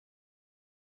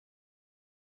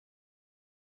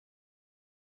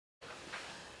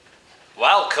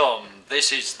Welcome,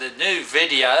 this is the new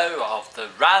video of the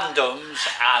randoms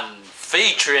and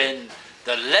featuring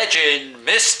the legend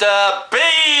Mr.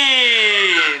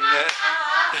 Bean!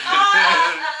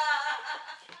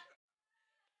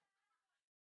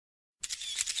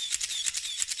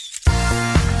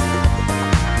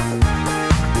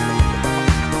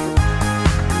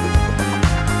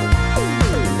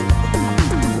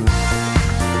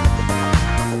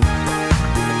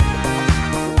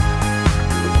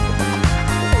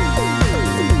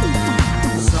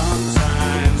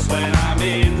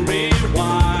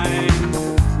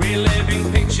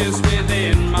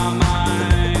 Within my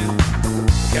mind,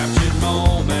 captured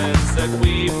moments that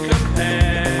we've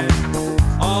compared,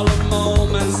 all the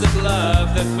moments of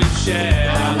love that we've shared.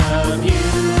 I love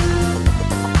you,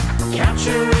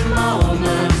 capturing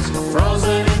moments,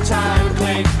 frozen in time,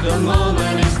 click, the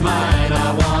moment is mine.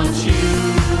 I want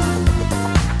you,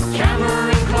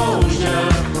 camera enclosure,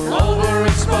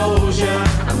 overexposure,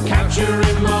 I'm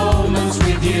capturing moments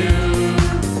with you.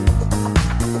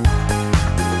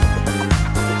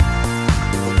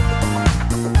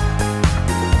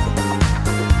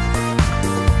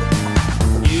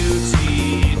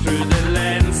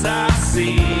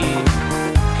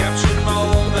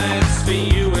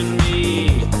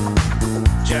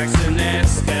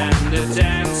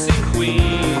 Dancing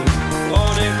queen,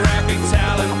 pornographic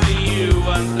talent for you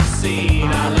unseen.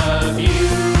 I love you,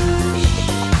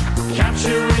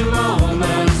 capturing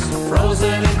moments,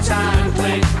 frozen in time,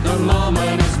 click, the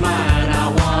moment is mine. I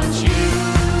want you,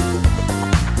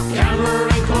 camera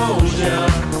enclosure,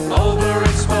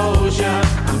 overexposure,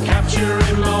 I'm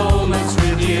capturing moments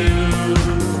with you.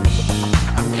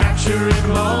 I'm capturing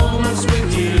moments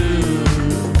with you.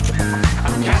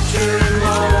 I'm capturing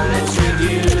moments with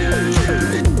you.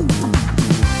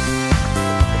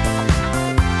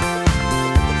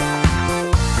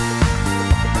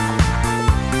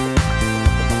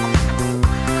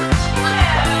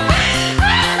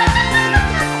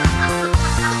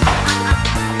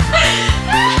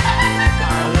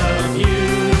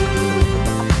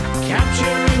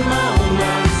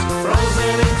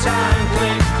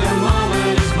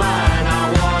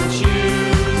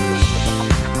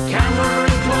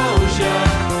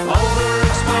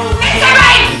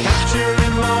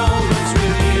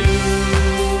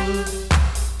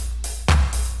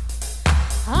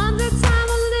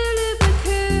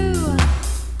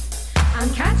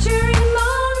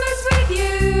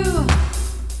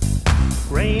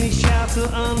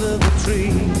 Under the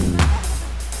tree,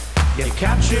 you're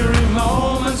capturing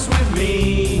moments with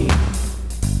me.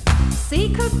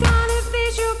 Secret garden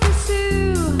visual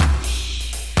pursue,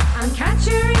 I'm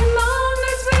capturing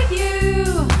moments with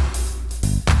you.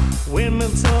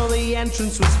 Women told the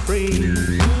entrance was free.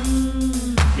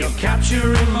 You're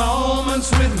capturing moments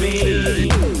with me.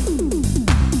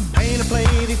 Paint a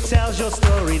plate, it tells your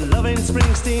story. Loving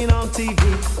Springsteen on TV,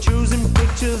 choosing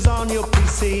pictures on your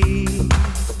PC.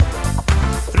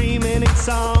 3-minute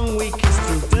song, we kiss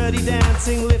through dirty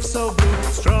dancing, lips so blue,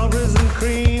 strawberries and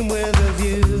cream with a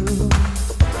view.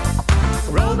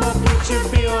 Robot picture,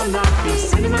 be or not be,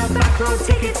 cinema back row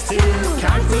tickets too.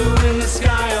 Kite flew in the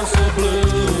sky, oh so blue.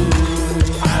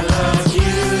 I love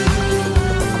you,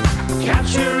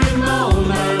 capturing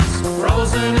moments,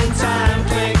 frozen in time,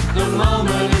 click, the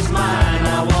moment is mine.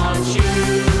 I want you,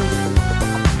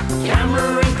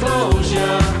 camera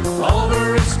enclosure,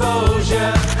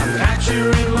 overexposure, I'm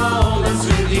capturing moments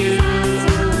with you.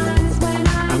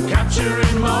 I'm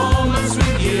capturing moments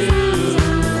with you.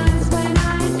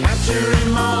 I'm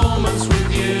capturing moments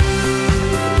with you.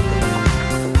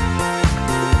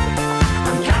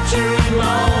 I'm capturing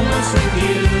moments with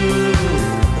you.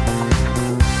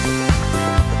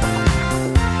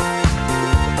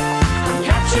 I'm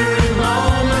capturing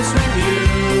moments with you.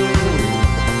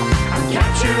 I'm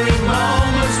capturing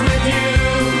moments with you.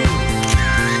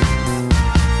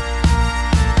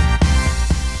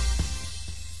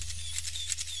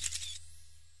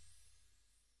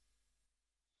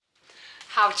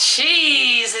 How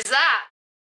cheese is that?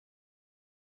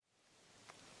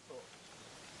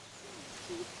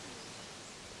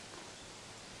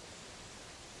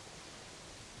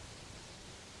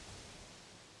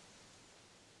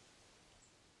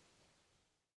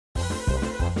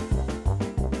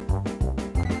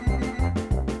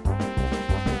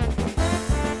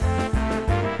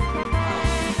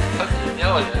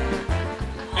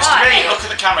 Mr. Bean, look at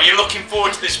the camera. You're looking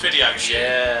forward to this video,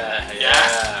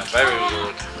 Yeah, very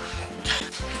good.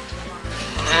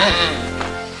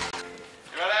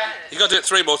 You ready? You got to do it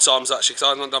 3 more times actually, because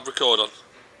I don't have record on.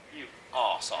 You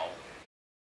arsehole.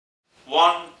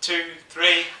 1, 2,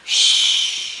 3.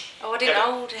 Shh. Oh, I didn't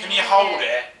hold it. Can you hold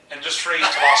it? and just freeze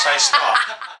till I say stop.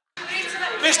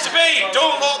 Mr. Bean,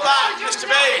 don't look back, Mr.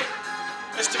 Bean.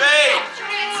 Mr. Bean.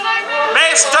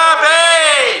 Mr.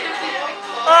 Bean.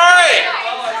 Oi!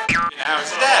 Now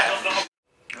it's dead.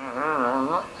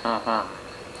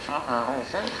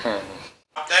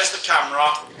 There's the camera.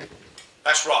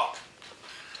 Let's rock.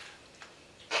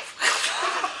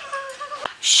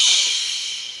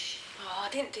 Shh. Oh, I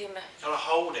didn't do my... You gotta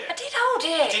hold it. I did hold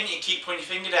it. Didn't you keep putting your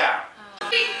finger down?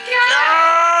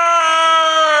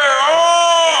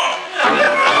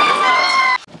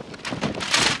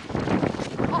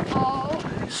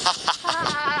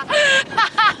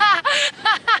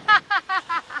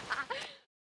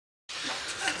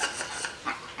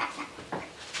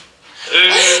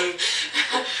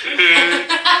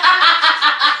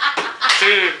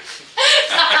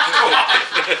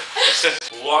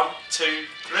 One, two,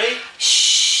 three.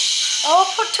 Shh. Oh,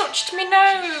 I touched my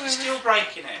nose. Still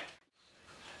breaking it.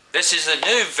 This is a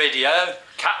new video.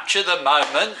 Capture the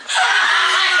moment.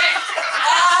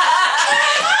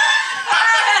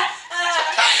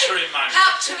 Capturing moment.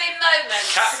 Capturing moment.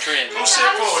 Capturing. We'll sit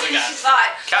forward again.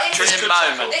 Right. Capturing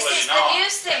moment. This is the new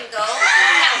single,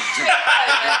 Capturing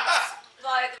Moments,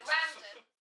 by the Random.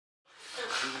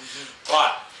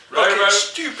 Right. Looking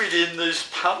stupid in these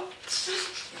pants.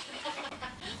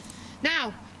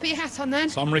 Now, put your hat on then.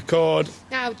 It's on record.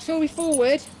 Now, throw me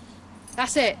forward.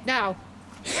 That's it. Now.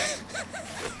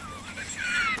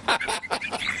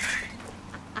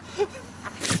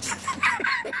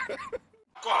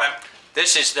 Go on then.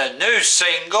 This is the new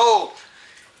single,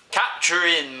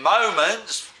 Capturing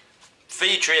Moments,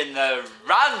 featuring the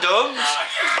Randoms.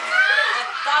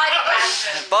 By the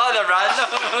Random. By the Random.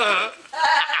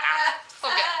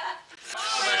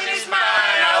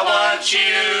 I want you.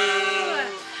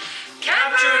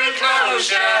 Capturing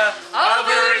closure,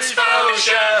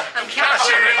 overexposure. I'm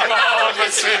capturing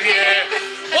moments with you.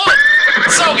 What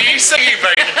song are you singing,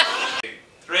 babe?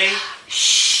 3.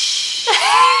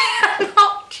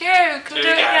 Not true. Can we do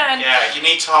it again? Yeah, you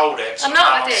need to hold it. I'm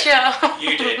not sure.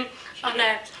 You did. I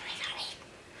know.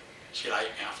 She'll hate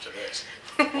me after this.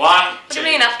 1, 2. What do you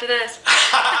mean after this?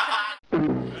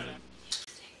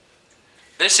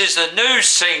 This is the new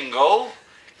single,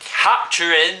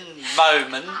 Capturing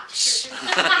Moments.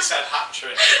 You said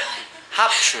capturing.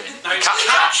 Capturing? No, it's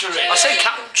capturing. I said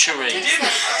capturing. You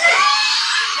didn't.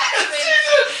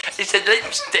 It's a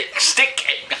lipstick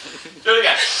sticking. Do it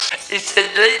again. It's a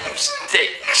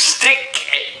lipstick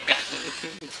sticking.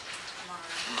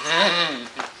 Am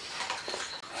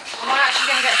I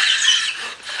actually going to get...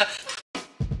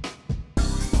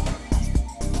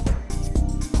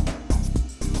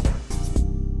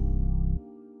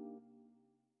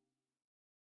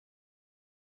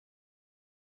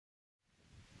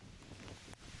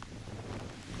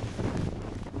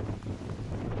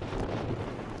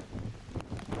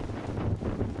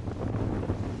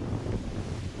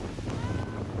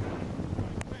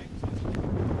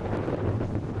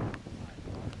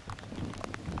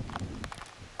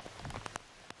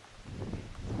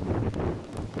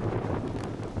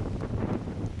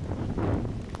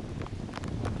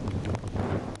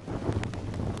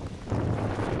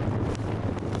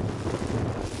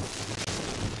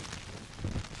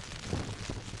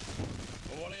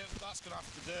 Well, what that's going to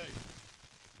have to do?